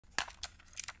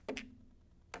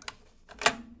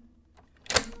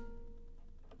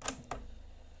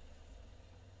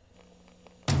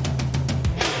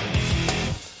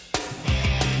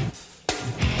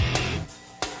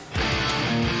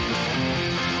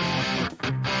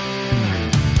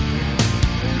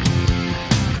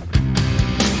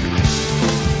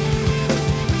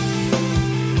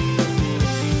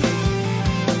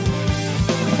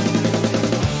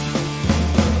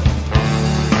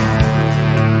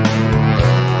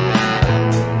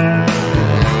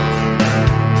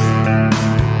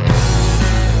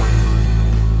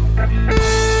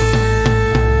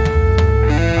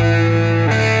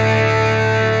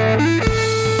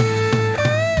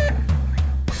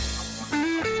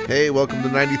Hey, welcome to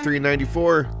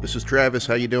 9394. This is Travis.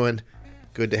 How you doing?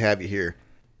 Good to have you here.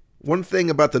 One thing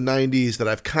about the 90s that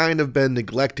I've kind of been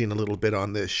neglecting a little bit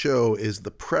on this show is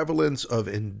the prevalence of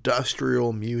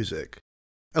industrial music.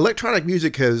 Electronic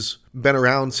music has been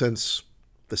around since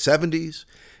the 70s.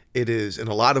 It is, in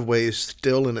a lot of ways,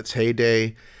 still in its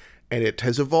heyday, and it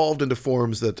has evolved into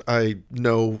forms that I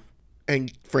know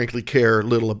and frankly care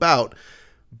little about.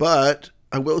 But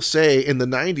I will say in the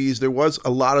 90s, there was a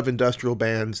lot of industrial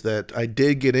bands that I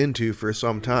did get into for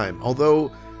some time,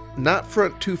 although not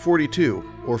Front 242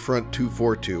 or Front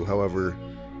 242, however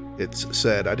it's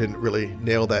said. I didn't really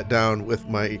nail that down with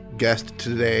my guest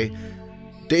today.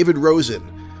 David Rosen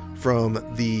from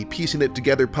the Piecing It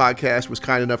Together podcast was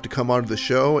kind enough to come onto the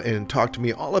show and talk to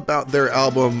me all about their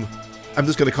album. I'm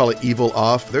just going to call it Evil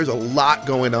Off. There's a lot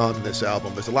going on in this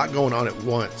album. There's a lot going on at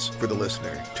once for the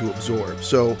listener to absorb.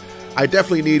 So I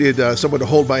definitely needed someone to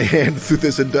hold my hand through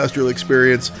this industrial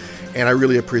experience, and I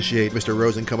really appreciate Mr.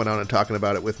 Rosen coming on and talking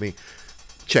about it with me.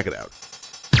 Check it out.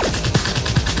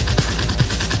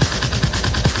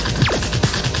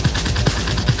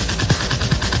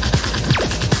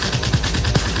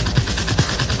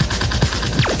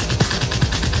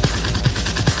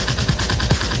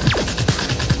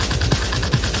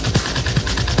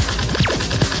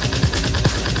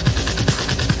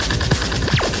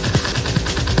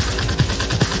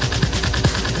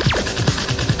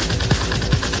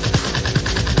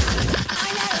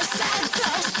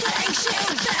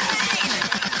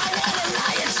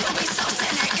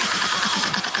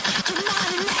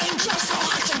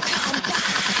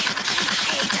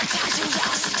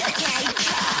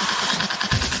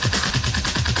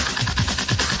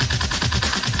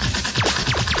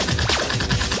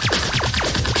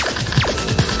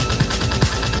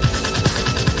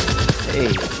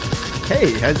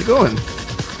 Hey, how's it going?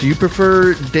 Do you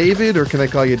prefer David or can I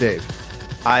call you Dave?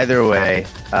 Either way,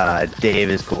 Dave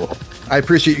is cool. I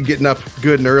appreciate you getting up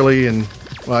good and early, and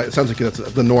well, it sounds like that's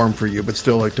the norm for you, but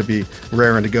still like to be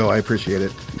raring to go. I appreciate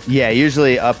it. Yeah,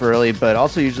 usually up early, but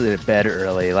also usually to bed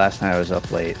early. Last night I was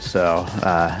up late, so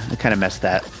I kind of messed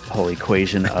that whole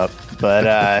equation up. But,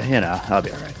 I'll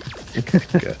be all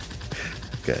right.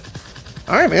 Good.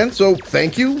 All right, man. So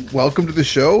thank you. Welcome to the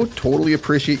show. Totally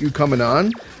appreciate you coming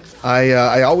on.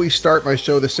 I always start my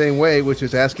show the same way, which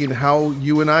is asking how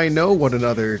you and I know one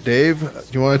another. Dave, do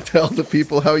you want to tell the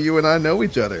people how you and I know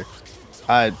each other?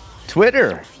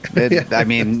 Twitter. I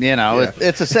mean,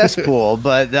 it's a cesspool,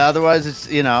 but otherwise it's,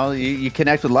 you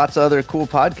connect with lots of other cool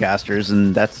podcasters,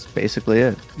 and that's basically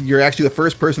it. You're actually the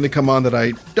first person to come on that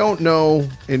I don't know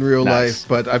in real life,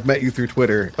 but I've met you through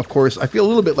Twitter. Of course, I feel a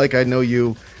little bit like I know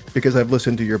you because I've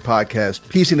listened to your podcast,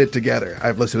 Piecing It Together.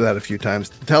 I've listened to that a few times.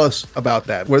 Tell us about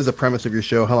that. What is the premise of your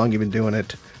show? How long have you been doing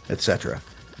it, etc.?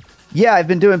 Yeah, I've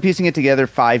been doing Piecing It Together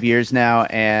 5 years now,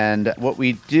 and what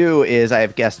we do is I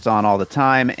have guests on all the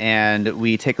time, and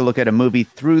we take a look at a movie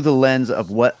through the lens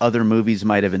of what other movies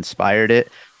might have inspired it.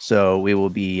 So we will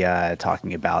be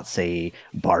talking about, say,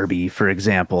 Barbie, for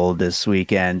example, this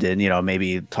weekend, and,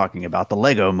 maybe talking about the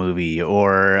Lego movie,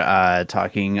 or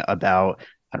talking about,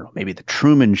 I don't know, maybe the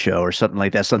Truman Show or something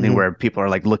like that, something where people are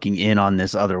like looking in on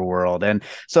this other world. And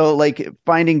so like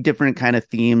finding different kind of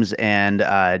themes and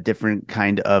different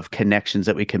kind of connections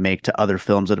that we can make to other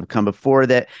films that have come before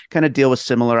that kind of deal with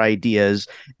similar ideas.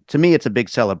 To me, it's a big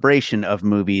celebration of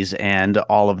movies and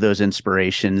all of those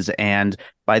inspirations. And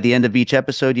by the end of each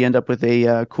episode, you end up with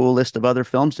a cool list of other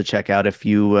films to check out if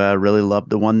you really love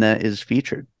the one that is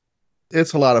featured.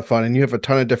 It's a lot of fun, and you have a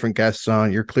ton of different guests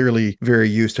on. You're clearly very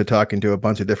used to talking to a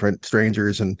bunch of different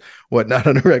strangers and whatnot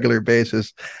on a regular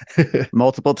basis.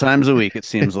 Multiple times a week, it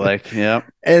seems like. Yeah.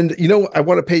 And, I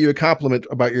want to pay you a compliment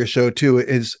about your show, too,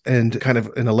 and kind of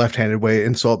in a left-handed way,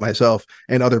 insult myself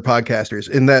and other podcasters,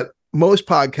 in that most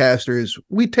podcasters,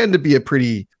 we tend to be a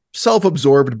pretty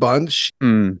self-absorbed bunch.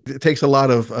 It takes a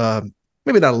lot of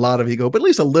maybe not a lot of ego, but at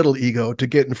least a little ego to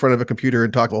get in front of a computer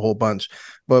and talk a whole bunch.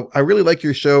 But I really like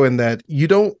your show in that you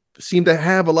don't seem to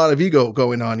have a lot of ego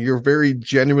going on. You're very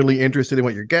genuinely interested in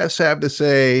what your guests have to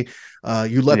say.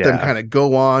 You let them kind of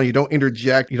go on. You don't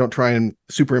interject. You don't try and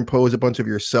superimpose a bunch of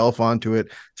yourself onto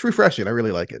it. It's refreshing. I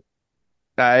really like it.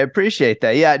 I appreciate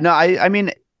that. Yeah, no, I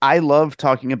mean, I love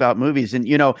talking about movies, and,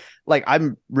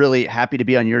 I'm really happy to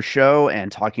be on your show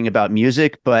and talking about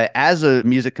music. But as a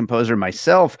music composer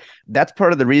myself, that's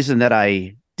part of the reason that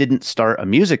I didn't start a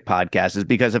music podcast, is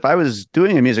because if I was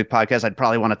doing a music podcast, I'd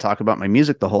probably want to talk about my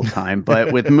music the whole time.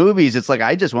 But with movies, it's like,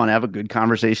 I just want to have a good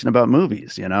conversation about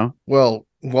movies, Well,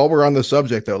 while we're on the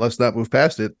subject, though, let's not move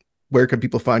past it. Where can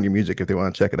people find your music if they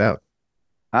want to check it out?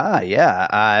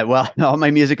 Yeah. Well, all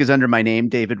my music is under my name,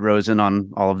 David Rosen,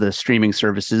 on all of the streaming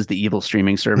services, the evil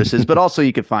streaming services, but also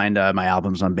you could find my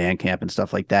albums on Bandcamp and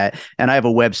stuff like that. And I have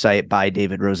a website by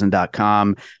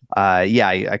davidrosen.com. Yeah,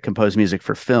 I compose music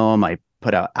for film. I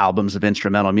put out albums of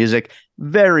instrumental music,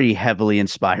 very heavily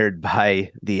inspired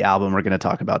by the album we're going to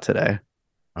talk about today.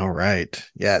 All right.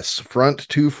 Yes. Front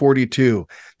 242.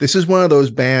 This is one of those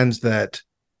bands that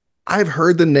I've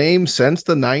heard the name since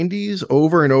the 90s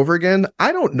over and over again.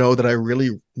 I don't know that I really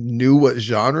knew what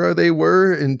genre they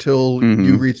were until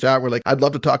you reached out. We're like, I'd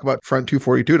love to talk about Front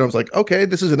 242. And I was like, okay,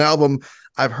 this is an album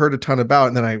I've heard a ton about.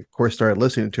 And then I, of course, started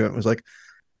listening to it and was like,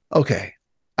 okay,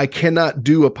 I cannot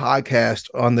do a podcast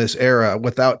on this era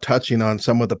without touching on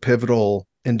some of the pivotal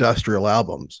industrial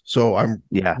albums. So I'm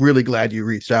really glad you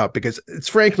reached out, because it's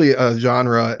frankly a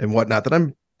genre and whatnot that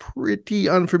I'm pretty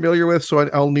unfamiliar with, so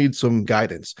I'll need some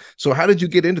guidance. So how did you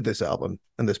get into this album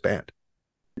and this band?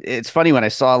 It's funny when I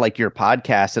saw like your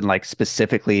podcast and like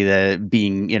specifically the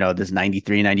being, this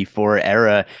 93, 94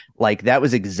 era, like that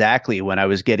was exactly when I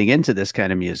was getting into this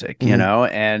kind of music,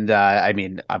 and I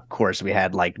mean, of course we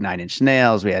had like Nine Inch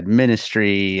Nails, we had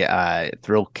Ministry,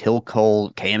 Thrill Kill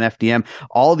Cole, KMFDM,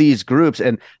 all these groups,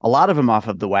 and a lot of them off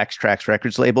of the Wax Trax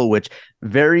Records label, which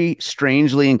very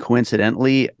strangely and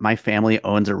coincidentally, my family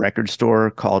owns a record store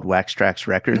called Wax Trax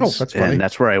Records. Oh, that's funny. And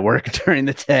that's where I work during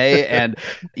the day. And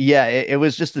yeah, it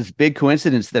was just this big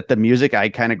coincidence that the music I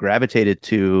kind of gravitated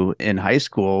to in high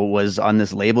school was on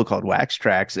this label called Wax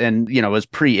Trax. And, it was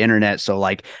pre-internet. So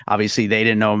like, obviously they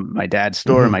didn't know my dad's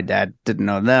store and my dad didn't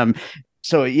know them.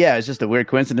 So yeah, it's just a weird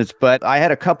coincidence, but I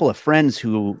had a couple of friends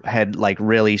who had like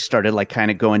really started like kind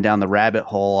of going down the rabbit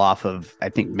hole off of, I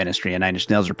think Ministry and Nine Inch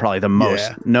Nails are probably the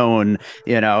most known,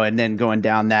 and then going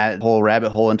down that whole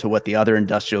rabbit hole into what the other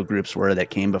industrial groups were that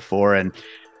came before. And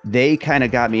they kind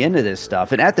of got me into this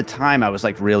stuff. And at the time I was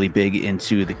like really big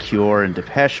into The Cure and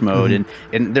Depeche Mode,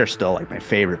 and they're still like my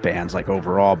favorite bands like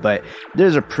overall, but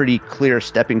there's a pretty clear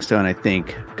stepping stone, I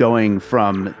think, going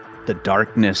from the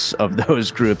darkness of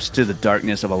those groups to the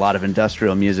darkness of a lot of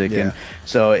industrial music. And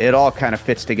so it all kind of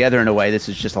fits together in a way. This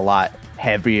is just a lot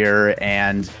heavier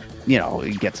and,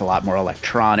 it gets a lot more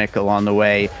electronic along the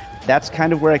way. That's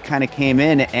kind of where I kind of came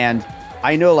in. And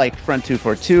I know like Front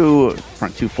 242,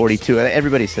 Front 242,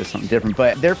 everybody says something different,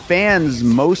 but their fans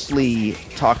mostly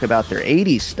talk about their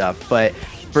 80s stuff. But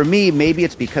for me, maybe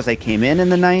it's because I came in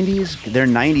the 90s. Their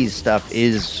 90s stuff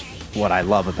is what I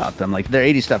love about them. Like their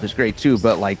 80s stuff is great too,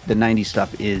 but like the 90s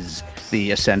stuff is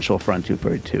the essential Front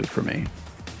 242 for me.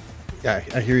 Yeah,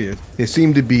 I hear you. They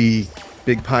seem to be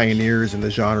big pioneers in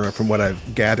the genre from what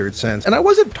I've gathered since. And I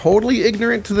wasn't totally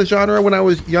ignorant to the genre when I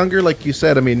was younger. Like you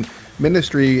said, I mean,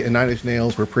 Ministry and Nine Inch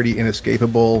Nails were pretty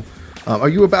inescapable. Are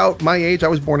you about my age? I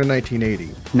was born in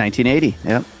 1980. 1980,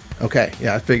 yep. Okay,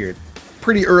 yeah, I figured.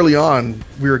 Pretty early on,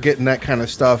 we were getting that kind of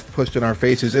stuff pushed in our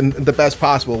faces in the best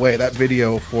possible way. That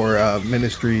video for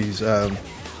Ministry's,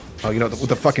 with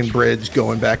the fucking bridge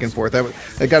going back and forth.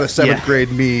 That got a seventh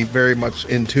grade me very much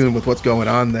in tune with what's going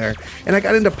on there. And I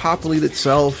got into Pop Elite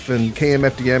itself and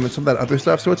KMFDM and some of that other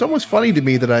stuff. So it's almost funny to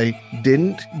me that I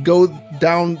didn't go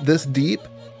down this deep.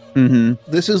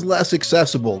 This is less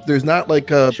accessible. There's not like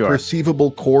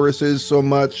perceivable choruses so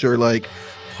much or like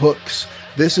hooks.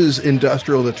 This is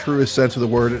industrial, the truest sense of the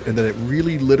word, and that it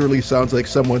really literally sounds like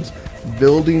someone's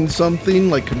building something,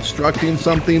 like constructing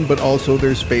something, but also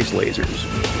there's space lasers.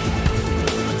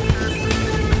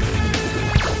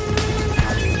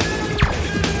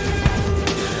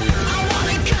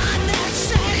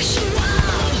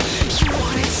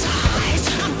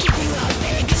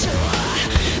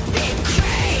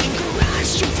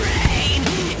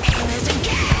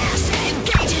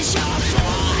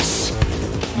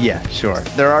 Yeah, sure.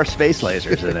 There are space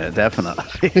lasers in it, definitely.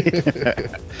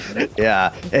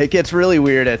 Yeah, it gets really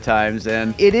weird at times,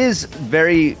 and it is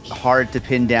very hard to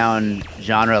pin down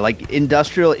genre. Like,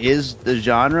 industrial is the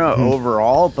genre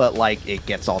overall, but like it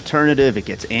gets alternative, it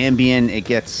gets ambient, it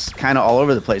gets kind of all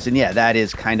over the place. And yeah, that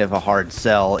is kind of a hard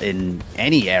sell in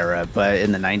any era, but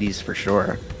in the 90s for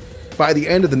sure. By the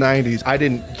end of the 90s, I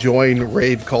didn't join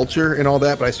rave culture and all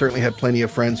that, but I certainly had plenty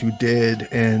of friends who did.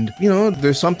 And,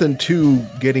 there's something to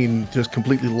getting just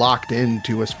completely locked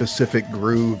into a specific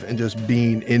groove and just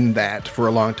being in that for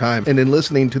a long time. And in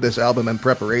listening to this album in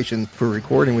preparation for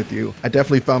recording with you, I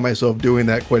definitely found myself doing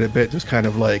that quite a bit, just kind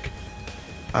of like,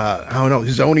 I don't know,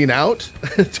 zoning out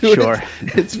to Sure.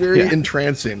 it. It's very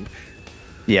entrancing.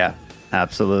 Yeah.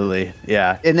 Absolutely.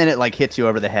 Yeah. And then it like hits you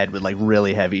over the head with like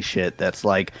really heavy shit that's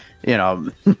like,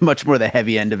 much more the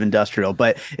heavy end of industrial,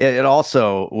 but it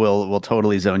also will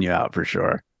totally zone you out for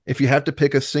sure. If you have to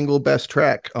pick a single best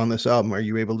track on this album, are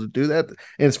you able to do that?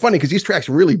 And it's funny because these tracks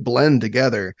really blend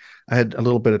together. I had a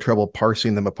little bit of trouble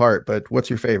parsing them apart, but what's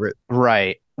your favorite?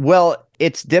 Right. Well,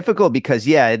 it's difficult because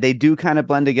yeah, they do kind of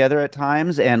blend together at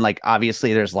times, and like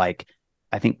obviously there's like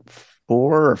I think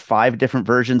 4 or 5 different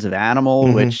versions of Animal,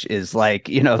 Hmm. which is like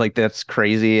like that's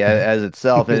crazy as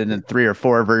itself, and then 3 or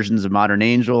 4 versions of Modern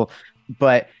Angel.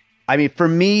 But I mean, for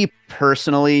me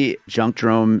personally, Junk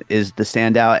Drum is the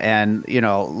standout, and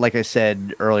like I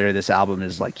said earlier, this album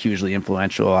is like hugely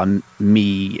influential on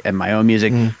me and my own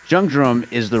music. Mm. Junk Drum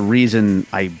is the reason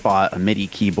I bought a MIDI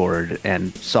keyboard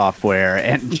and software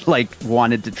and like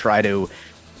wanted to try to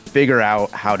figure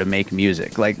out how to make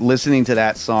music. Like listening to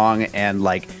that song and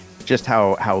like just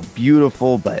how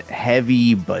beautiful but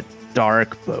heavy but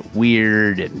dark but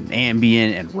weird and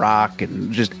ambient and rock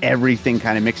and just everything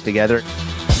kind of mixed together.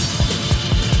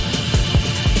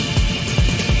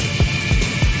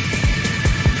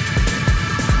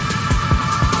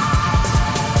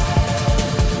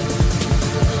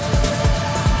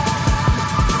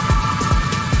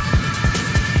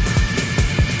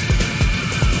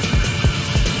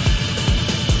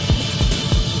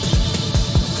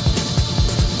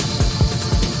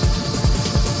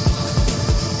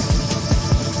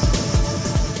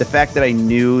 The fact that I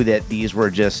knew that these were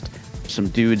just some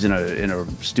dudes in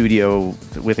a studio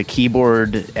with a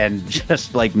keyboard and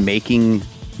just like making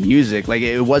music, like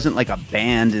it wasn't like a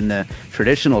band in the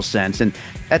traditional sense. And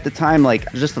at the time, like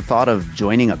just the thought of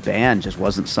joining a band just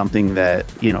wasn't something that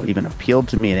even appealed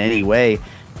to me in any way.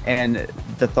 And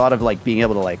the thought of like being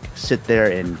able to like sit there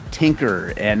and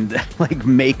tinker and like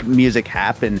make music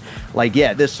happen, like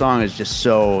yeah, this song is just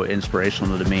so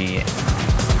inspirational to me.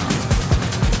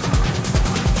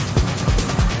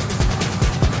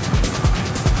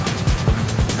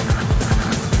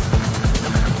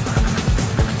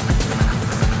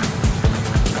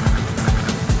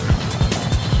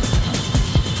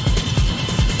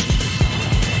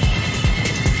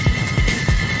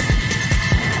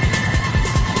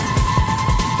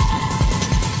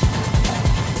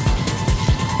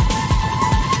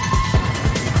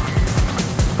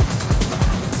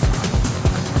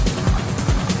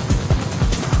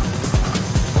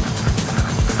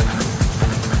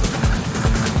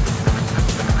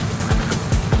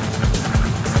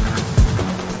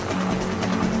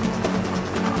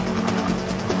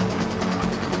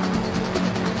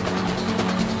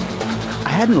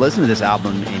 I hadn't listened to this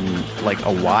album in like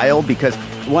a while because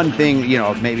one thing,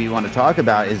 maybe you want to talk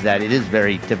about is that it is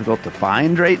very difficult to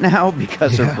find right now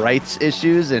because of Yeah. rights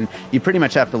issues, and you pretty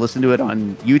much have to listen to it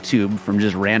on YouTube from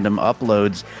just random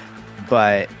uploads.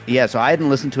 But yeah, so I hadn't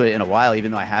listened to it in a while,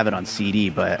 even though I have it on CD,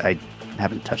 but I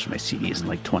haven't touched my CDs in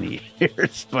like 20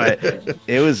 years. But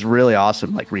it was really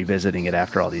awesome, like revisiting it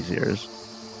after all these years.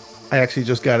 I actually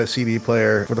just got a CD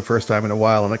player for the first time in a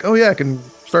while. I'm like, oh yeah, I can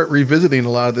start revisiting a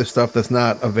lot of this stuff that's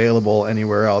not available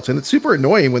anywhere else. And it's super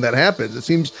annoying when that happens. It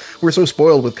seems we're so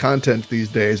spoiled with content these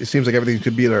days. It seems like everything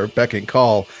could be at our beck and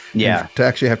call. Yeah. And to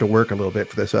actually have to work a little bit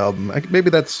for this album, maybe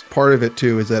that's part of it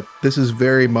too, is that this is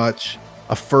very much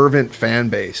a fervent fan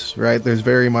base, right? There's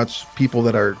very much people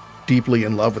that are deeply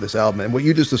in love with this album. And what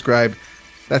you just described,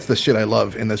 that's the shit I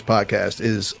love in this podcast,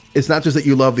 is it's not just that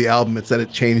you love the album, it's that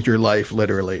it changed your life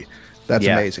literally. That's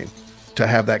Yeah. amazing to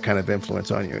have that kind of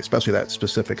influence on you, especially that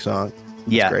specific song.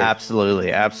 It's Yeah, great.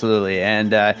 absolutely, absolutely,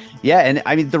 and yeah, and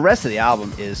I mean the rest of the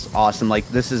album is awesome. Like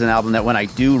this is an album that when I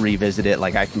do revisit it,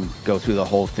 like I can go through the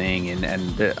whole thing,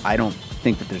 and I don't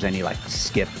think that there's any like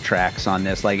skip tracks on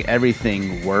this. Like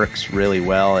everything works really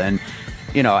well, and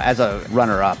as a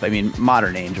runner-up, I mean,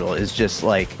 Modern Angel is just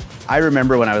like. I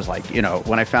remember when I was like,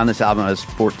 when I found this album, I was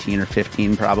 14 or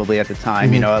 15 probably at the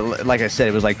time. Like I said,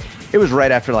 it was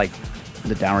right after like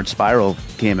the Downward Spiral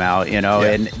came out,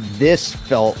 and this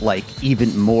felt like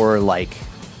even more like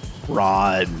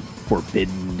raw and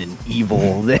forbidden and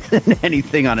evil than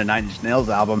anything on a Nine Inch Nails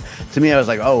album. To me, I was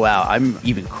like, oh wow, I'm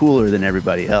even cooler than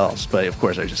everybody else. But of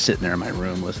course, I was just sitting there in my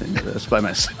room listening to this by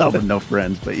myself with no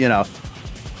friends. But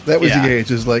That was Yeah. the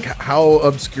age, is like, how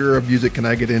obscure of music can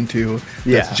I get into that's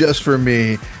Yeah. just for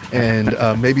me? And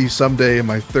maybe someday in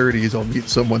my 30s, I'll meet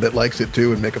someone that likes it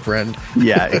too and make a friend.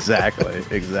 Yeah, exactly,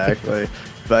 exactly.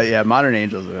 But yeah, Modern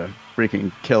Angel's a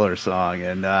freaking killer song,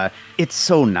 and it's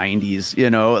so 90s,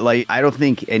 like I don't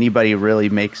think anybody really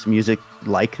makes music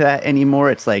like that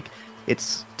anymore. It's like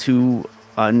it's too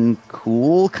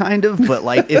uncool kind of, but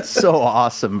like it's so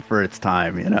awesome for its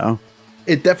time.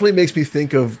 It definitely makes me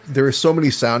think of, there were so many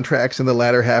soundtracks in the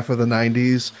latter half of the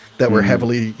 90s that were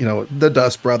heavily, the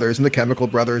Dust Brothers and the Chemical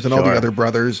Brothers and all the Sure. other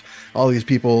brothers, all these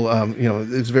people,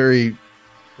 it's very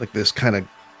like this kind of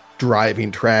driving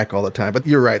track all the time. But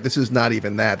you're right. This is not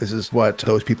even that. This is what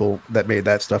those people that made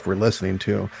that stuff were listening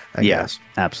to, I guess.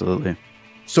 Absolutely.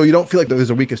 So you don't feel like there's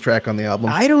a weakest track on the album?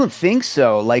 I don't think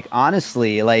so. Like,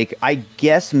 honestly, like, I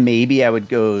guess maybe I would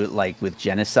go like with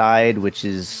Genocide, which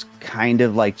is kind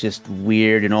of like just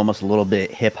weird and almost a little bit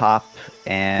hip hop.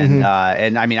 And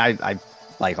and I mean, I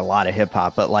like a lot of hip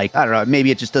hop, but like, I don't know,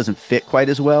 maybe it just doesn't fit quite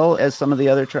as well as some of the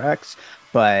other tracks.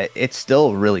 But it's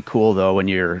still really cool though when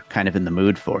you're kind of in the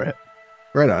mood for it.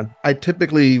 Right on. I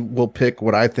typically will pick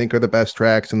what I think are the best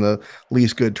tracks and the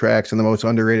least good tracks and the most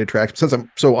underrated tracks. Since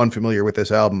I'm so unfamiliar with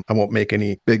this album, I won't make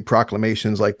any big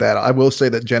proclamations like that. I will say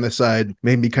that Genocide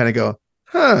made me kind of go,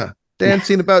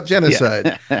 dancing about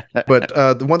genocide. But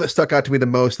the one that stuck out to me the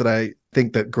most, that I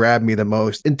think that grabbed me the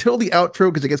most until the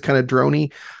outro, because it gets kind of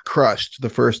drony, Crushed, the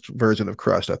first version of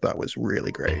Crushed, I thought was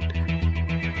really great.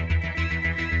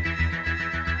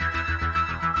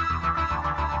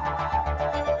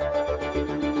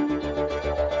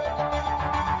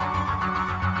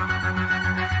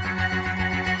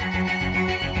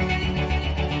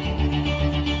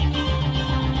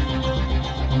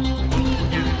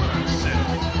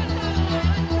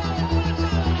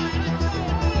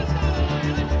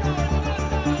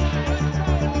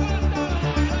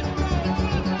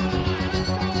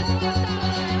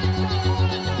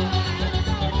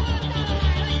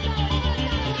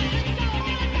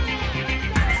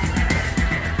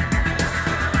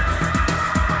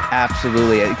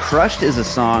 Absolutely. Crushed is a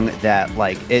song that,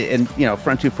 like, and you know,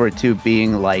 Front 242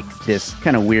 being like this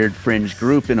kind of weird fringe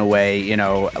group in a way, you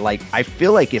know, like, I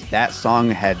feel like if that song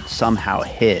had somehow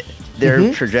hit,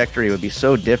 their trajectory would be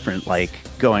so different, like,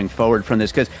 going forward from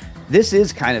this, because this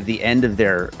is kind of the end of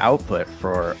their output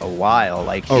for a while.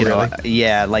 Like, you know,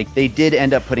 yeah, like they did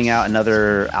end up putting out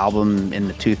another album in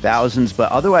the 2000s,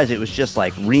 but otherwise it was just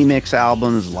like remix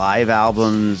albums, live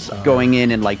albums, going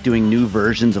in and like doing new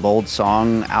versions of old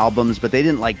song albums, but they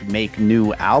didn't like make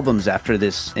new albums after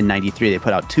this. In 93, they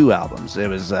put out 2 albums. It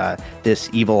was this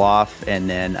Evil Off and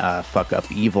then Fuck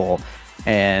Up Evil.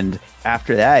 And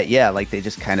after that, yeah, like they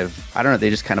just kind of, I don't know,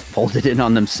 they just kind of folded in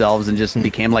on themselves and just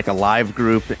became like a live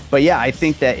group. But yeah, I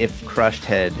think that if Crushed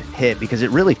had hit, because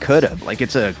it really could have, like,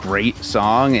 it's a great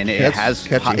song and it has,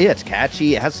 catchy. It's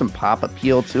catchy. It has some pop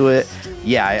appeal to it.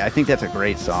 Yeah, I think that's a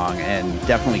great song and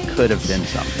definitely could have been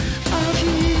something.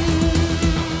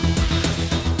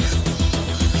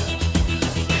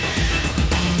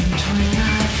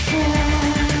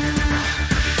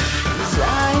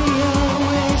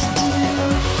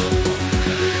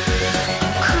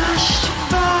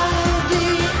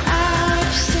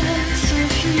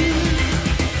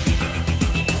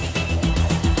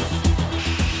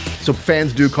 So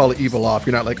fans do call it Evil Off.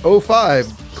 You're not like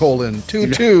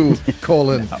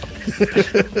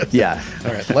 05:22:. Yeah.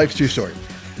 All right. Life's too short.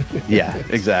 Yeah,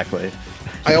 exactly.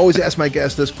 I always ask my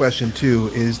guests this question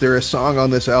too. Is there a song on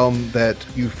this album that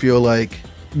you feel like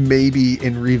maybe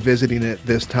in revisiting it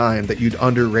this time that you'd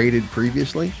underrated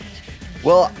previously?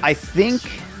 Well, I think,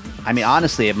 I mean,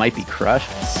 honestly, it might be Crushed.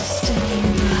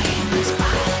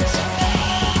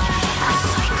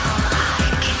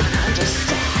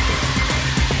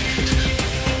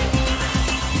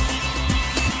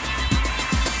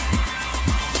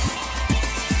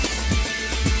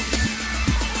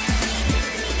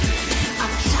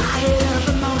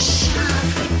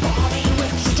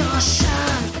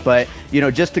 But, you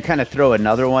know, just to kind of throw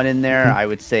another one in there, I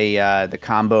would say the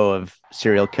combo of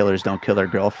Serial Killers Don't Kill Their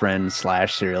Girlfriend /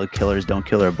 Serial Killers Don't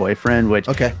Kill Their Boyfriend, which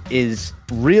is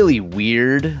really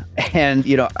weird. And,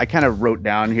 you know, I kind of wrote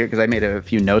down here, because I made a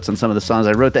few notes on some of the songs.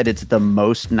 I wrote that it's the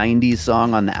most 90s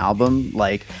song on the album.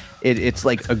 Like, it's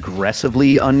like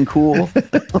aggressively uncool,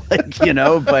 like, you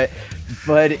know, but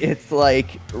it's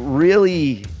like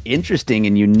really interesting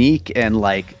and unique and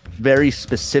like very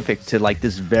specific to like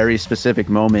this very specific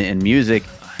moment in music.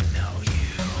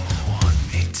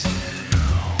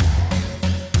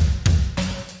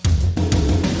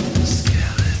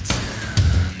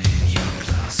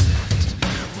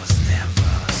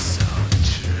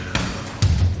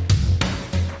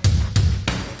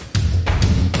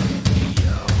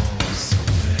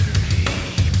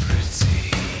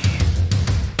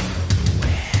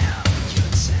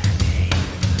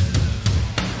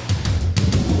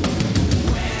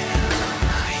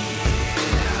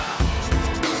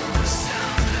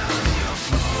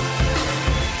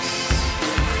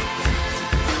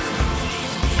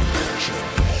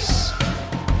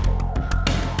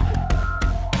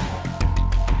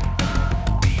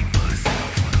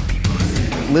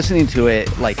 Listening to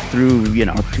it like through, you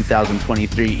know,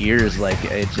 2023 years, like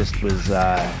it just was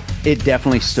it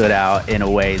definitely stood out in a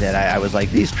way that I was like,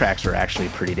 these tracks are actually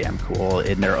pretty damn cool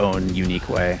in their own unique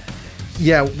way.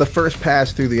 Yeah, the first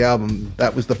pass through the album,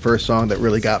 that was the first song that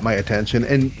really got my attention.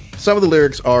 And some of the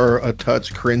lyrics are a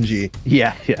touch cringy.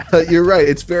 Yeah, yeah. You're right.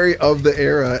 It's very of the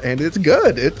era, and it's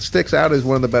good. It sticks out as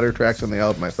one of the better tracks on the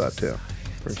album, I thought, too.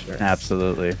 For sure.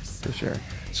 Absolutely. For sure.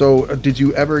 So, did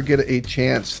you ever get a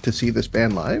chance to see this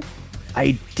band live?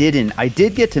 I didn't. I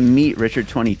did get to meet Richard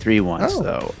 23 once,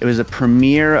 though. It was a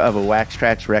premiere of a Wax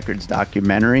Trax Records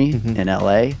documentary in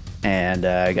LA. And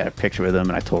I got a picture with him,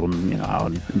 and I told him, how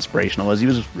inspirational it was. He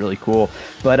was really cool.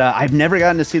 But I've never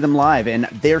gotten to see them live, and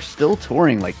they're still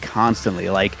touring, like, constantly.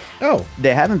 Like,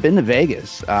 they haven't been to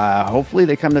Vegas. Hopefully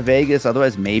they come to Vegas.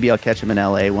 Otherwise, maybe I'll catch them in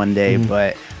LA one day.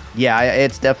 But, yeah,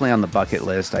 it's definitely on the bucket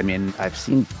list. I mean, I've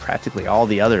seen practically all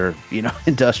the other,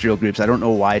 industrial groups. I don't know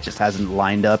why it just hasn't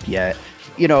lined up yet.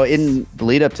 In the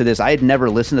lead up to this, I had never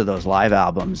listened to those live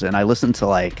albums, and I listened to,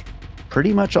 like,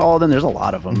 pretty much all of them. There's a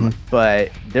lot of them,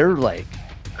 but they're like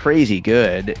crazy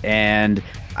good. And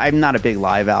I'm not a big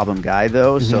live album guy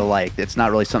though. So like, it's not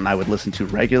really something I would listen to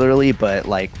regularly, but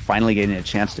like finally getting a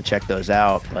chance to check those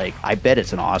out, like I bet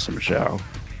it's an awesome show.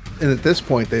 And at this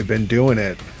point, they've been doing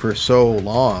it for so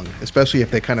long, especially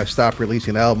if they kind of stop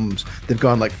releasing albums. They've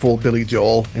gone like full Billy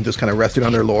Joel and just kind of rested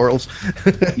on their laurels.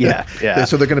 Yeah.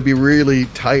 So they're going to be really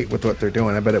tight with what they're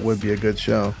doing. I bet it would be a good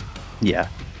show. Yeah.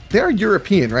 They're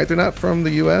European, right? They're not from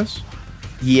the U.S.?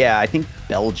 Yeah, I think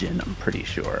Belgian, I'm pretty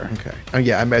sure. Okay.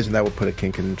 Yeah, I imagine that would put a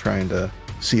kink in trying to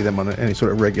see them on any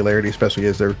sort of regularity, especially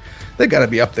as they got to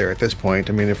be up there at this point.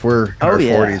 I mean, if we're in our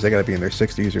 40s, they got to be in their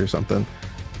 60s or something.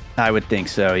 I would think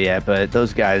so, yeah. But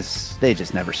those guys, they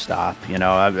just never stop.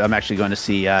 I'm actually going to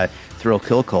see Thrill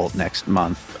Kill Cult next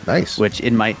month. Nice. Which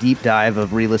in my deep dive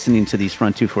of re-listening to these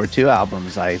Front 242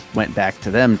 albums, I went back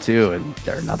to them too, and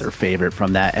they're another favorite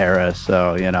from that era.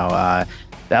 So,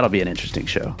 that'll be an interesting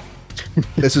show.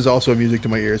 This is also music to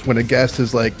my ears when a guest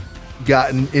has like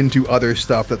gotten into other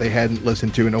stuff that they hadn't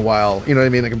listened to in a while. You know what I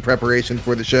mean? Like in preparation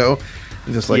for the show.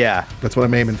 And just like, that's what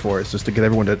I'm aiming for, is just to get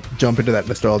everyone to jump into that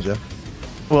nostalgia.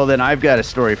 Well, then I've got a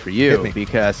story for you,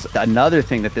 because another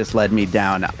thing that this led me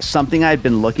down, something I'd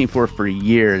been looking for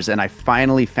years, and I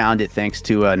finally found it thanks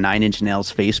to a Nine Inch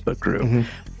Nails Facebook group.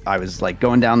 I was like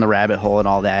going down the rabbit hole and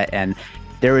all that, and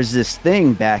there was this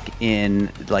thing back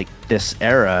in like this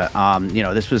era.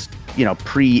 This was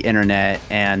pre-internet,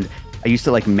 and I used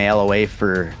to like mail away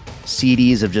for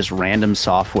CDs of just random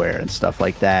software and stuff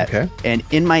like that. And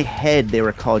in my head, they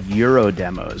were called Euro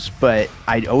demos, but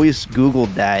I'd always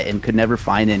Googled that and could never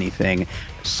find anything.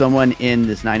 Someone in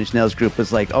this Nine Inch Nails group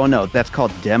was like, oh no, that's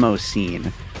called Demo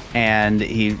Scene. And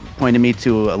he pointed me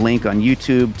to a link on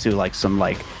YouTube to like some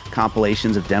like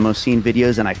compilations of Demo Scene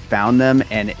videos, and I found them,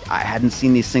 and I hadn't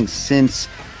seen these things since,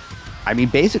 I mean,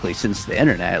 basically since the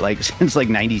internet, like since like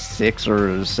 96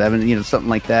 or 7, something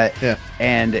like that. Yeah.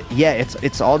 And yeah,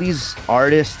 it's all these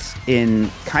artists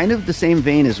in kind of the same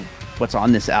vein as what's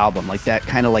on this album, like that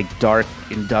kind of like dark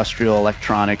industrial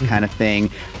electronic kind of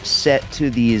thing, set to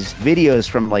these videos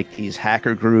from like these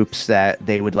hacker groups that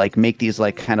they would like make these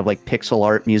like kind of like pixel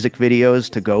art music videos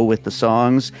to go with the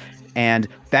songs. And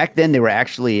back then they were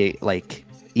actually like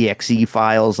exe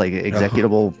files, like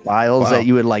executable files that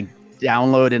you would like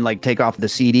download and like take off the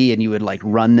CD, and you would like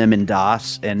run them in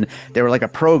DOS, and they were like a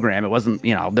program. It wasn't,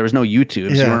 there was no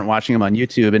YouTube, so you weren't watching them on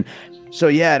YouTube. And so,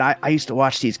 yeah, and I used to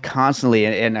watch these constantly.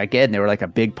 And again, they were like a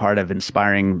big part of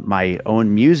inspiring my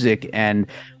own music. And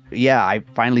yeah, I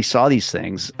finally saw these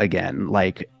things again,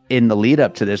 like in the lead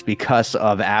up to this, because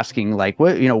of asking like,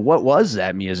 what was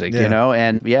that music,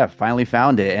 and yeah, finally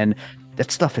found it. And that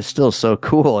stuff is still so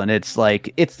cool. And it's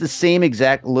like, it's the same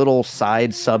exact little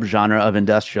side subgenre of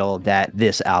industrial that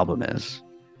this album is.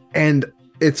 And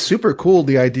it's super cool,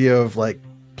 the idea of like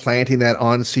planting that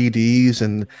on CDs,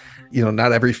 and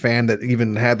not every fan that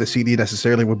even had the CD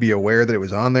necessarily would be aware that it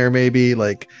was on there, maybe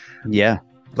like the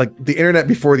internet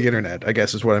before the internet, I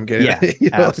guess is what I'm getting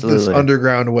at. Absolutely. This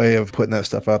underground way of putting that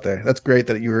stuff out there. That's great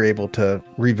that you were able to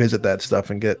revisit that stuff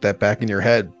and get that back in your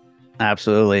head.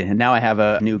 Absolutely. And now I have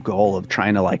a new goal of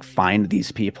trying to like find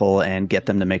these people and get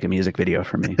them to make a music video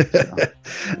for me. So.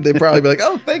 They'd probably be like,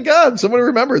 oh, thank God someone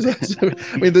remembers us.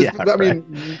 Again,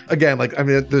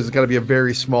 there's got to be a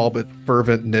very small but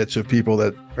fervent niche of people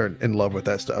that are in love with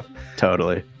that stuff.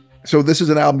 Totally. So this is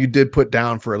an album you did put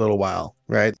down for a little while,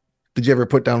 right? Did you ever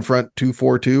put down Front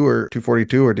 242 or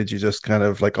 242, or did you just kind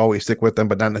of like always stick with them,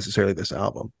 but not necessarily this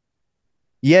album?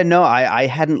 Yeah, no, I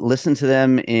hadn't listened to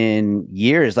them in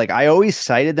years. Like I always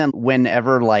cited them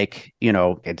whenever like,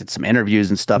 I did some interviews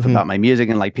and stuff Hmm. about my music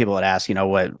and like people would ask,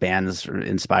 what bands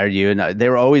inspired you? And they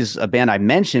were always a band I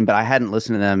mentioned, but I hadn't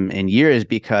listened to them in years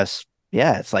because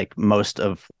yeah, it's like most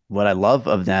of what I love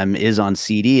of them is on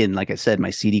CD. And like I said, my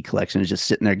CD collection is just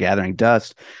sitting there gathering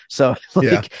dust. So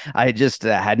Yeah, like I just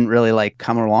hadn't really like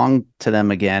come along to them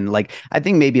again. Like I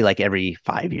think maybe like every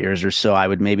 5 years or so, I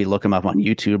would maybe look them up on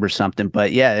YouTube or something.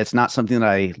 But yeah, it's not something that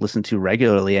I listen to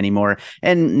regularly anymore.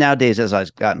 And nowadays, as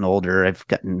I've gotten older, I've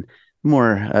gotten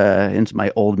more into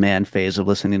my old man phase of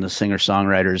listening to singer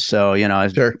songwriters. So,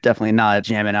 I'm sure. definitely not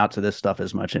jamming out to this stuff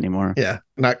as much anymore. Yeah,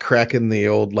 not cracking the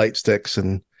old light sticks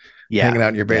and Yeah. hanging out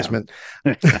in your Yeah. basement.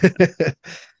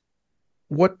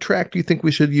 What track do you think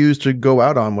we should use to go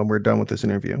out on when we're done with this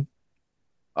interview?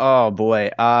 Oh boy.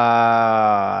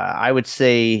 I would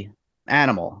say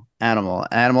Animal.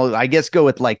 I guess go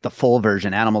with like the full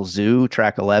version, Animal Zoo,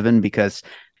 track 11, because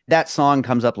that song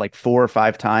comes up like 4 or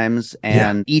 5 times, Yeah.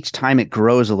 and each time it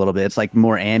grows a little bit. It's like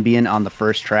more ambient on the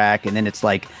first track, and then it's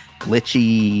like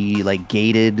glitchy, like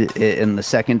gated in the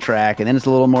second track, and then it's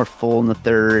a little more full in the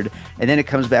third, and then it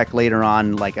comes back later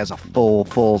on like as a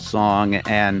full song.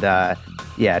 And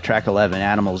yeah, track 11,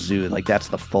 Animal Zoo, like that's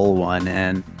the full one.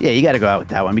 And yeah, you got to go out with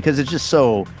that one because it's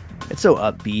so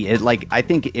upbeat. Like I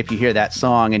think if you hear that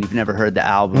song and you've never heard the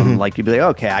album, Hmm. like you'd be like,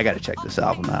 okay, I got to check this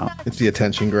album out. It's the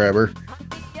attention grabber.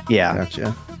 Yeah.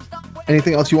 Gotcha.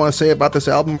 Anything else you want to say about this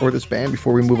album or this band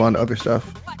before we move on to other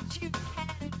stuff?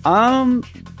 Um,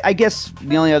 I guess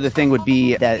the only other thing would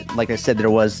be that, like I said, there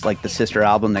was like the sister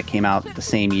album that came out the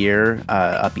same year,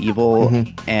 Up Evil, Hmm.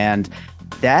 and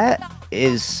that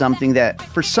is something that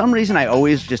for some reason I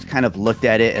always just kind of looked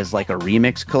at it as like a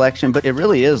remix collection, but it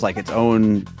really is like its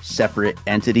own separate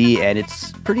entity and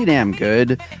it's pretty damn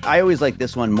good. I always like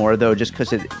this one more though, just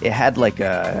because it had like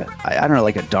I don't know,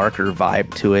 like a darker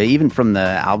vibe to it. Even from the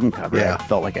album cover, Yeah. I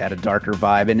felt like it had a darker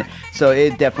vibe. And so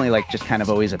it definitely like just kind of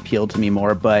always appealed to me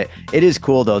more. But it is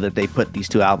cool though that they put these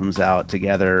two albums out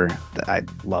together. I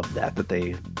love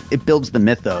it builds the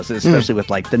mythos, especially with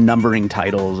like the numbering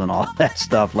titles and all that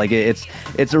stuff. Like it's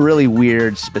a really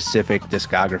weird, specific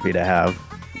discography to have.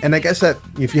 And I guess that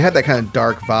if you had that kind of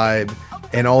dark vibe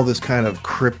and all this kind of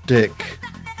cryptic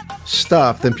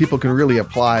stuff, then people can really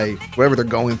apply whatever they're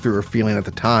going through or feeling at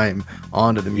the time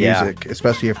onto the Yeah. music,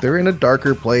 especially if they're in a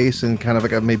darker place and kind of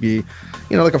like a maybe,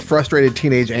 like a frustrated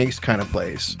teenage angst kind of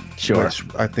place. Sure. Which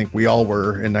I think we all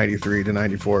were in 93 to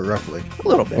 94, roughly. A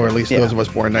little bit. Or at least Yeah. those of us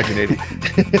born in 1980.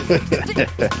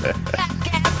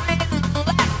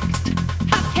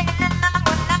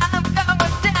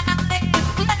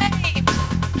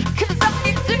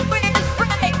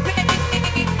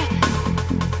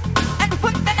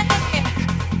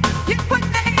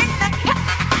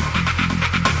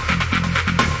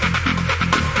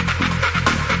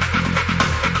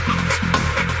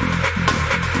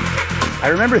 I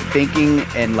remember thinking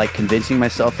and like convincing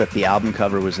myself that the album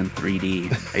cover was in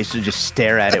 3D. I used to just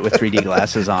stare at it with 3D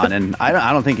glasses on, and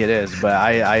I don't think it is, but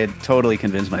I had totally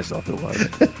convinced myself it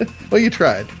was. Well, you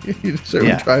tried. You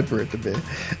certainly Yeah. tried for it to be.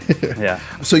 Yeah.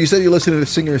 So you said you listen to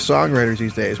singer-songwriters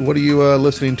these days. What are you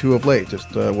listening to of late?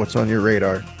 Just what's on your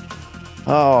radar?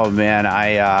 Oh man,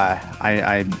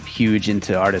 I'm huge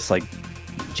into artists like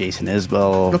Jason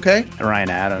Isbell, Okay. Ryan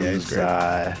Yeah, he's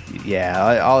Adams, great.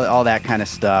 yeah, all that kind of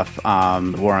stuff.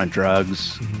 War on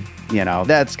Drugs,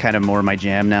 that's kind of more my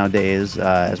jam nowadays,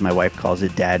 as my wife calls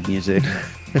it, dad music.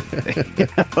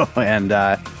 And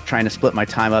trying to split my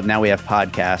time up. Now we have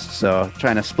podcasts, so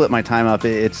trying to split my time up,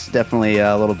 it's definitely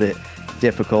a little bit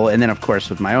difficult. And then of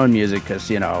course with my own music, because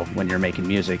when you're making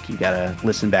music you gotta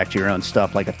listen back to your own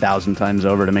stuff like 1,000 times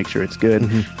over to make sure it's good.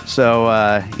 So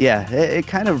yeah, it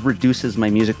kind of reduces my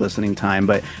music listening time,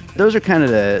 but those are kind of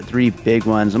the three big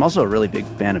ones. I'm also a really big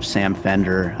fan of Sam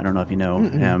Fender. I don't know if you know I'll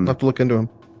him. have to look into him.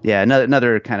 Yeah,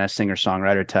 another kind of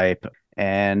singer-songwriter type.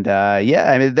 And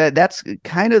yeah, I mean that's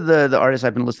kind of the artist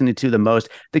I've been listening to the most.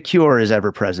 The Cure is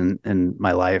ever present in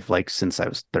my life, like since I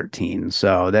was 13,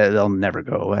 so they'll never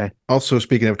go away. Also,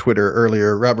 speaking of Twitter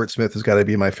earlier, Robert Smith has got to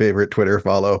be my favorite Twitter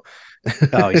follow.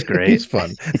 Oh, he's great. He's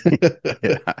fun.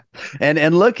 Yeah.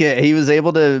 And look, he was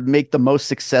able to make the most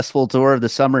successful tour of the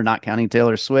summer, not counting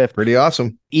Taylor Swift, Pretty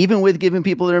awesome. even with giving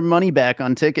people their money back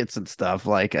on tickets and stuff.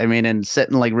 Like, I mean, and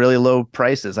setting like really low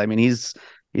prices. I mean, he's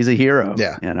a hero.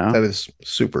 Yeah, you know. that is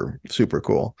super, super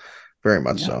cool. Very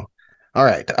much Yeah. so. All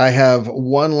right. I have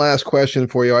one last question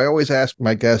for you. I always ask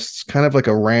my guests kind of like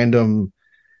a random,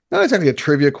 not exactly a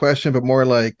trivia question, but more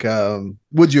like,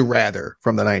 would you rather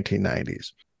from the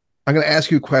 1990s? I'm going to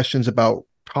ask you questions about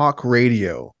talk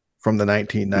radio from the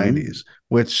 1990s,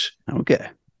 which, Okay.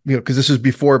 because this is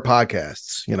before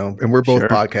podcasts, and we're both Sure.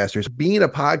 podcasters. Being a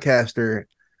podcaster,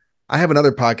 I have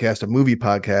another podcast, a movie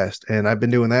podcast, and I've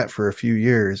been doing that for a few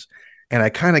years. And I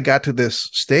kind of got to this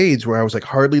stage where I was like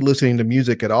hardly listening to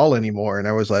music at all anymore. And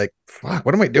I was like, fuck,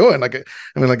 what am I doing? Like,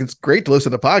 I mean, like, it's great to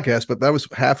listen to podcasts, but that was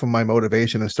half of my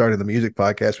motivation in starting the music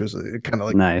podcast, was kind of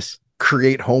like Nice.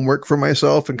 create homework for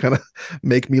myself and kind of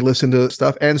make me listen to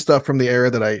stuff from the era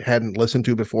that I hadn't listened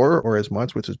to before or as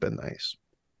much, which has been nice.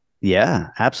 Yeah,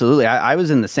 absolutely. I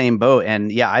was in the same boat.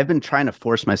 And yeah, I've been trying to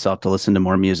force myself to listen to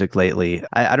more music lately.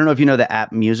 I don't know if you know the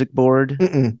app Music Board.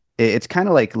 Mm-mm. It's kind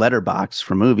of like Letterbox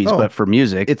for movies, Oh. but for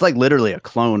music. It's like literally a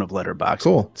clone of Letterbox.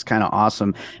 Cool. It's kind of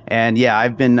awesome. And yeah,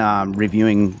 I've been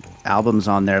reviewing albums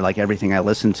on there, like everything I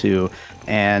listen to.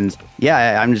 And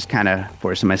yeah, I'm just kind of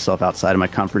forcing myself outside of my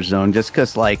comfort zone just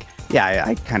because, like, yeah,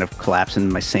 I kind of collapse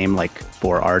in my same like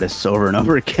 4 artists over and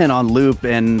over again on loop,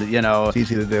 and it's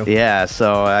easy to do. Yeah,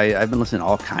 so I've been listening to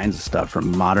all kinds of stuff,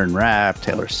 from modern rap,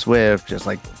 Taylor Swift, just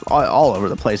like all over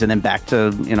the place, and then back to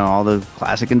all the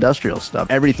classic industrial stuff,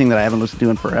 everything that I haven't listened to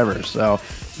in forever. So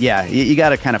yeah, you got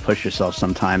to kind of push yourself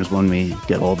sometimes when we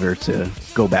get older to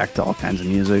go back to all kinds of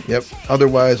music. Yep.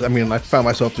 Otherwise, I mean, I found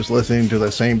myself just listening to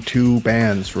the same 2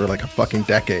 bands for like a fucking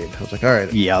decade. I was like, all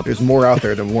right, yep, there's more out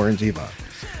there than Warren Zevon.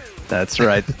 That's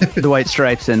right. The White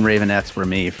Stripes and Ravenettes were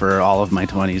me for all of my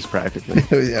 20s, practically.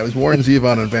 Yeah, it was Warren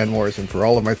Zevon and Van Morrison for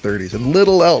all of my 30s and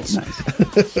little else.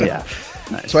 Nice. Yeah.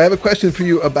 Nice. So I have a question for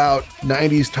you about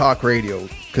 90s talk radio,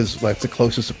 because that's the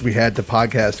closest we had to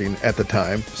podcasting at the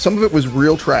time. Some of it was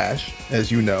real trash, as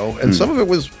you know, and some of it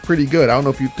was pretty good. I don't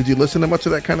know if did you listen to much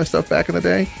of that kind of stuff back in the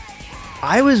day?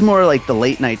 I was more like the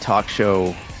late night talk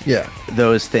show. Yeah.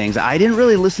 Those things. I didn't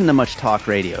really listen to much talk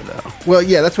radio, though. Well,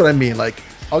 yeah, that's what I mean. Like,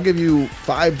 I'll give you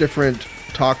 5 different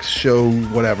talk show,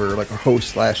 whatever, like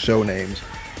host/show names,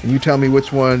 and you tell me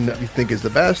which one you think is the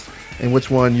best and which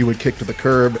one you would kick to the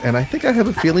curb. And I think I have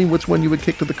a feeling which one you would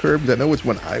kick to the curb, because I know which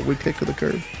one I would kick to the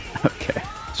curb. Okay.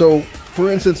 So,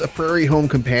 for instance, A Prairie Home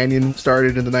Companion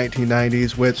started in the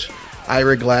 1990s, which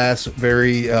Ira Glass,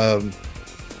 very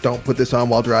don't put this on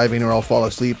while driving or I'll fall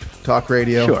asleep talk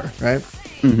radio. Sure. Right?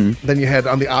 Mm-hmm. Then you had,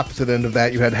 on the opposite end of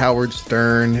that, you had Howard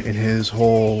Stern and his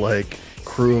whole like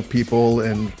crew of people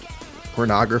and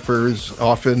pornographers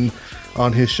often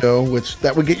on his show, which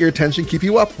that would get your attention, keep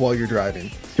you up while you're driving.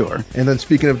 Sure. And then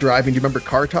speaking of driving, do you remember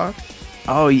Car Talk?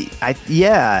 Oh,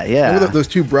 yeah. Remember those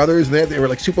 2 brothers, and they were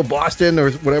like super Boston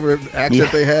or whatever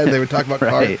accent they had. They would talk about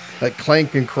right. car, like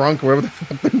Clank and Crunk, whatever the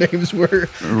fuck their names were.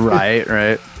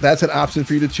 Right. That's an option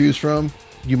for you to choose from.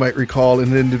 You might recall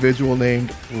an individual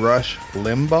named Rush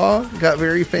Limbaugh got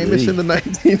very famous in the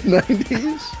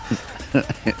 1990s.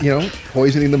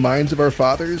 Poisoning the minds of our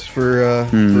fathers for a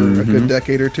good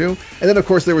decade or 2. And then, of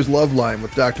course, there was Loveline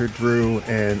with Dr. Drew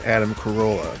and Adam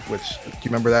Carolla, which, do you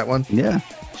remember that one? Yeah,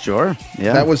 sure.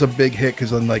 Yeah. That was a big hit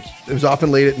because then, like, it was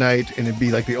often late at night, and it'd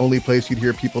be like the only place you'd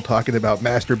hear people talking about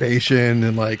masturbation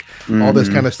and like all this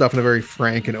kind of stuff in a very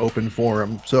frank and open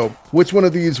forum. So which one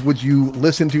of these would you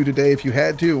listen to today if you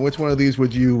had to? And which one of these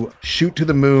would you shoot to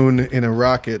the moon in a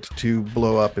rocket to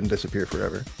blow up and disappear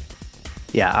forever?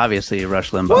 Yeah, obviously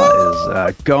Rush Limbaugh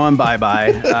is going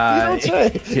bye-bye.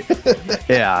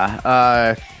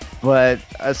 Yeah. But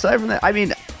aside from that, I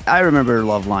mean, I remember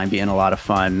Loveline being a lot of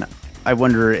fun. I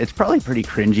wonder, it's probably pretty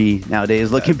cringy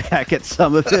nowadays looking back at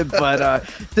some of it, but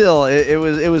still, it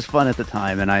was fun at the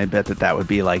time, and I bet that would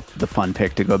be like the fun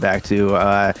pick to go back to.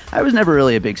 I was never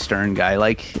really a big Stern guy.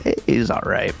 Like, he's all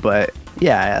right, but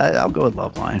yeah, I'll go with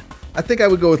Loveline. I think I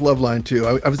would go with Loveline too.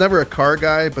 I was never a car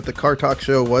guy, but the Car Talk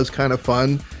show was kind of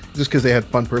fun just because they had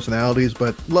fun personalities.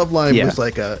 But Loveline was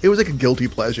like a guilty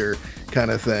pleasure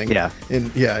kind of thing. Yeah.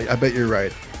 And yeah, I bet you're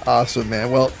right. Awesome,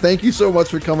 man. Well, thank you so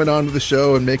much for coming on to the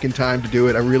show and making time to do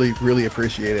it. I really, really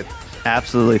appreciate it.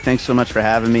 Absolutely. Thanks so much for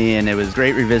having me. And it was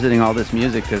great revisiting all this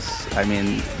music because, I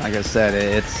mean, like I said,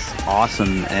 it's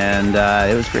awesome. And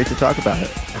it was great to talk about it.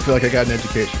 I feel like I got an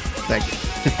education. Thank you.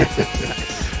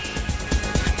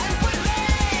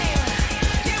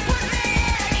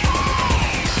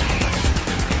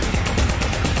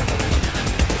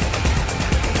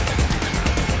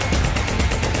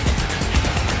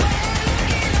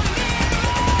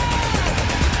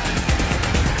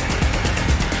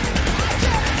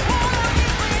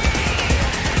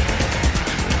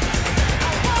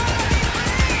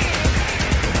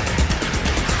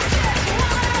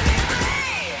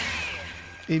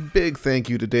 A big thank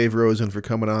you to Dave Rosen for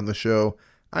coming on the show.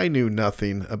 I knew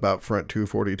nothing about Front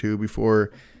 242 before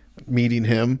meeting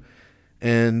him.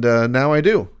 And now I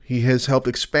do. He has helped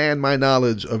expand my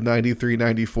knowledge of 93,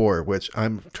 94, which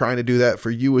I'm trying to do that for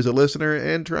you as a listener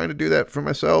and trying to do that for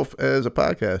myself as a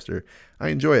podcaster. I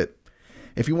enjoy it.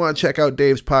 If you want to check out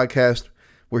Dave's podcast,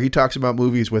 where he talks about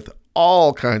movies with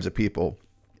all kinds of people,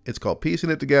 it's called Piecing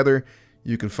It Together.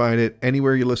 You can find it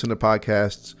anywhere you listen to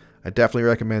podcasts. I definitely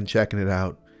recommend checking it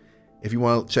out. If you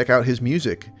want to check out his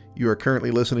music, you are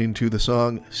currently listening to the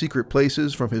song Secret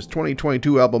Places from his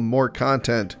 2022 album More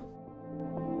Content.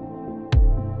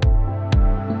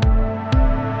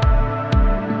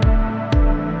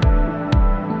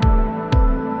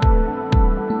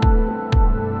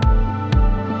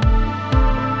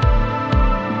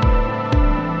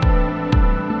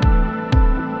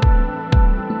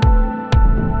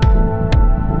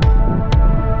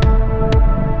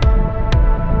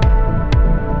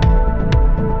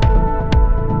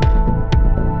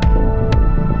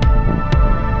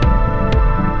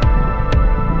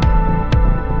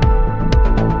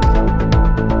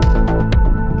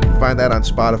 Find that on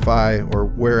Spotify or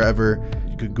wherever.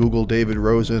 You could Google David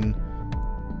Rosen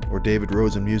or David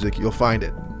Rosen music. You'll find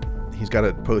it. He's got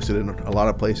it posted in a lot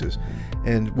of places.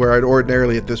 And where I'd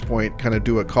ordinarily at this point kind of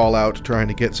do a call out trying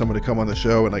to get someone to come on the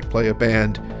show and like play a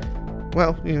band,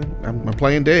 well, you know, I'm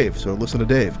playing Dave, so listen to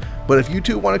Dave. But if you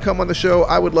two want to come on the show,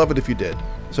 I would love it if you did.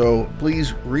 So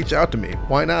please reach out to me.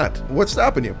 Why not? What's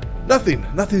stopping you? Nothing.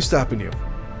 Nothing's stopping you.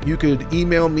 You could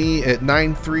email me at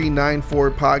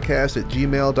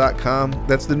 9394podcast@gmail.com.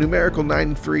 That's the numerical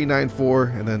 9394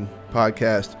 and then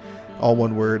podcast, all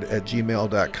one word, at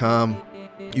gmail.com.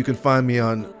 You can find me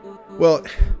on, well,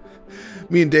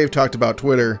 me and Dave talked about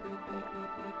Twitter.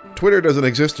 Twitter doesn't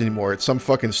exist anymore. It's some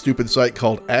fucking stupid site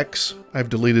called X. I've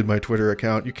deleted my Twitter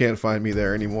account. You can't find me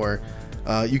there anymore.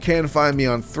 You can find me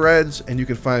on Threads, and you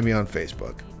can find me on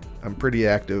Facebook. I'm pretty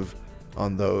active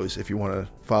on those. If you want to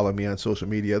follow me on social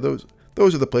media, those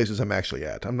are the places I'm actually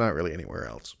at. I'm not really anywhere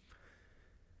else.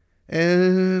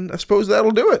 And I suppose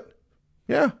that'll do it.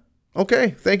 Yeah.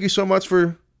 Okay. Thank you so much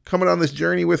for coming on this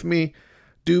journey with me.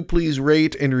 Do please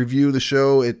rate and review the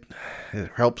show. It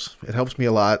helps me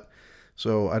a lot.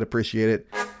 So I'd appreciate it.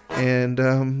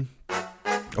 And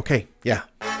okay, yeah.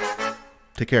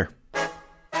 Take care.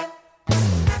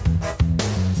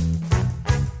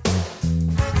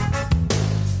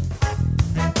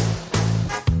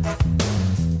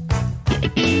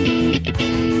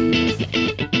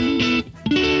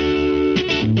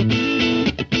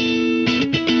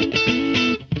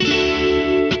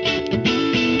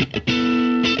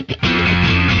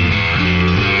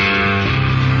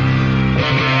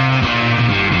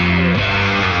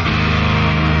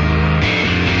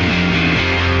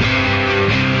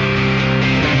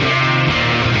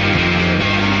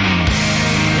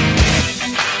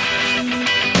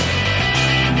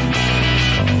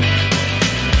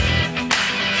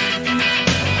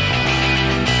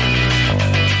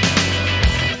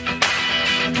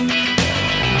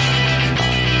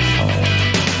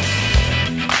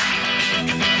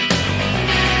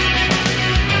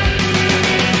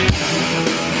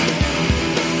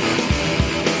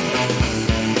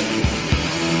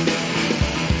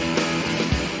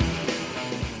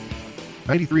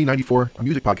 '93, '94, a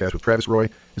music podcast with Travis Roy,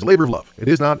 is a labor of love. It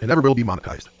is not and never will be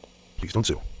monetized. Please don't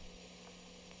sue.